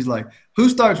brew. And she's like, who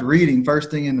starts reading first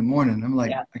thing in the morning? I'm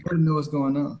like, Yeah. I gotta know what's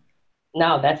going on.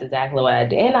 No, that's exactly what I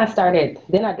did. And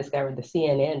then I discovered the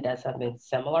CNN does something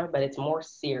similar, but it's more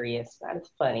serious, not as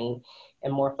funny,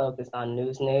 and more focused on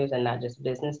news and not just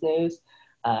business news.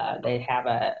 They have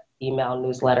a email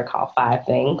newsletter called Five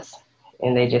Things,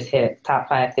 and they just hit top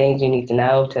 5 things you need to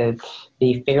know to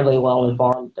be fairly well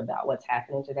informed about what's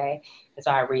happening today. And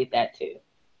so I read that too.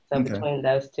 So Okay. between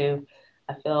those two,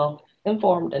 I feel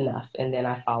informed enough, and then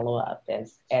I follow up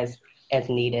as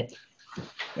needed.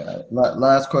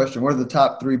 Last question. What are the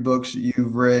top 3 books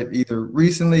you've read either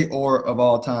recently or of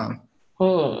all time?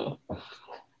 All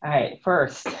right.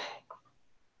 First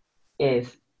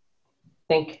is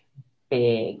Think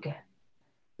Big.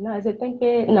 No, is it Think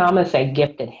Big? No, I'm going to say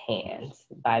Gifted Hands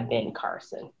by Ben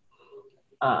Carson.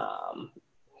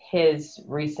 His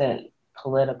recent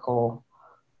political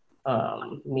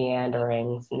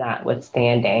meanderings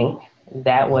notwithstanding,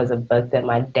 that was a book that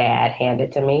my dad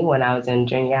handed to me when I was in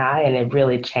junior high, and it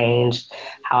really changed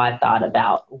how I thought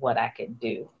about what I could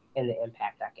do and the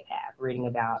impact I could have. Reading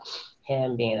about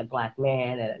him being a Black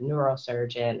man and a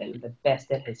neurosurgeon and the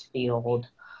best in his field,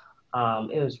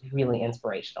 it was really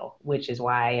inspirational, which is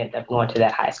why I ended up going to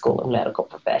that high school of medical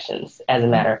professions, as a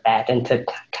matter of fact, and took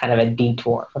kind of a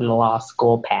detour from the law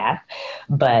school path.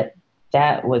 But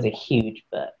that was a huge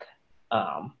book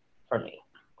for me.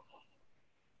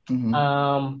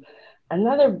 Mm-hmm.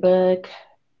 Another book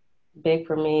big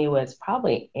for me was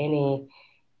probably any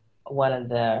one of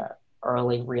the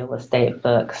early real estate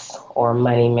books or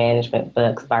money management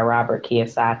books by Robert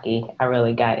Kiyosaki. I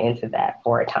really got into that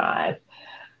for a time,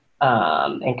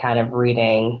 and kind of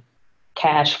reading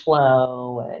cash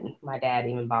flow. And my dad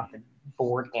even bought the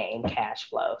board game Cash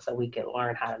Flow so we could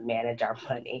learn how to manage our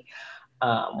money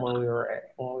when we were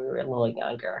a little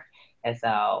younger. And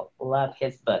so love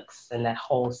his books and that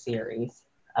whole series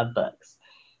of books.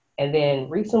 And then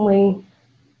recently,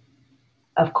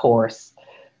 of course,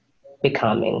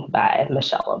 Becoming by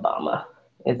Michelle Obama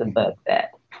is a book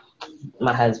that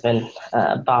my husband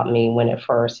bought me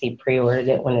he pre-ordered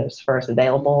it when it was first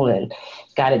available and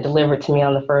got it delivered to me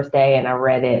on the first day. And I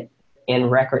read it in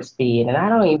record speed. And I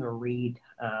don't even read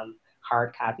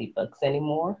hard copy books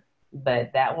anymore.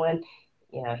 But that one,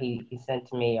 he sent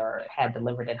to me or had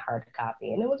delivered in hard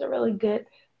copy. And it was a really good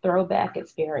throwback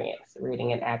experience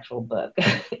reading an actual book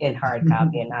in hard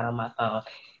copy and not on my phone.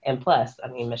 And plus, I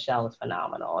mean, Michelle is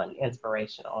phenomenal and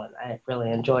inspirational, and I really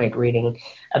enjoyed reading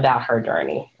about her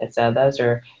journey. And so those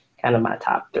are kind of my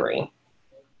top 3.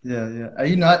 Yeah, yeah.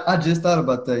 I just thought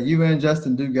about that. You and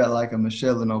Justin do got like a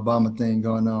Michelle and Obama thing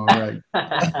going on, right?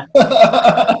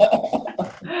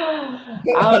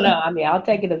 I don't know. I mean, I'll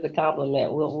take it as a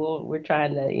compliment. We're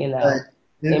trying to, Like,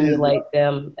 it is. emulate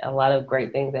them. A lot of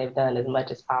great things they've done as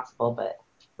much as possible,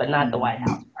 but not the White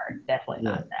House part. Definitely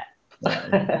Yeah. not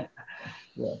that.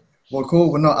 Yeah. Well,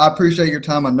 cool. Well, no, I appreciate your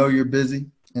time. I know you're busy,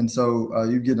 and so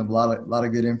you're getting a lot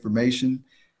of good information.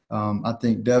 I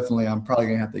think definitely I'm probably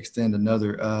gonna have to extend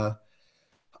another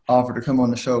offer to come on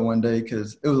the show one day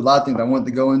because it was a lot of things I wanted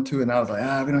to go into, and I was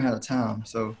like, we don't have the time.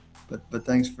 So, but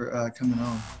thanks for coming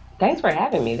on. Thanks for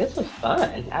having me. This was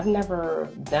fun. I've never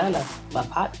done a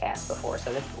podcast before,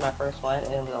 so this is my first one,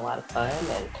 and it was a lot of fun.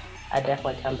 And I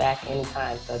definitely come back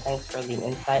anytime. So thanks for the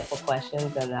insightful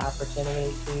questions and the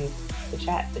opportunity to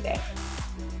chat today.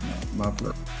 My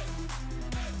pleasure.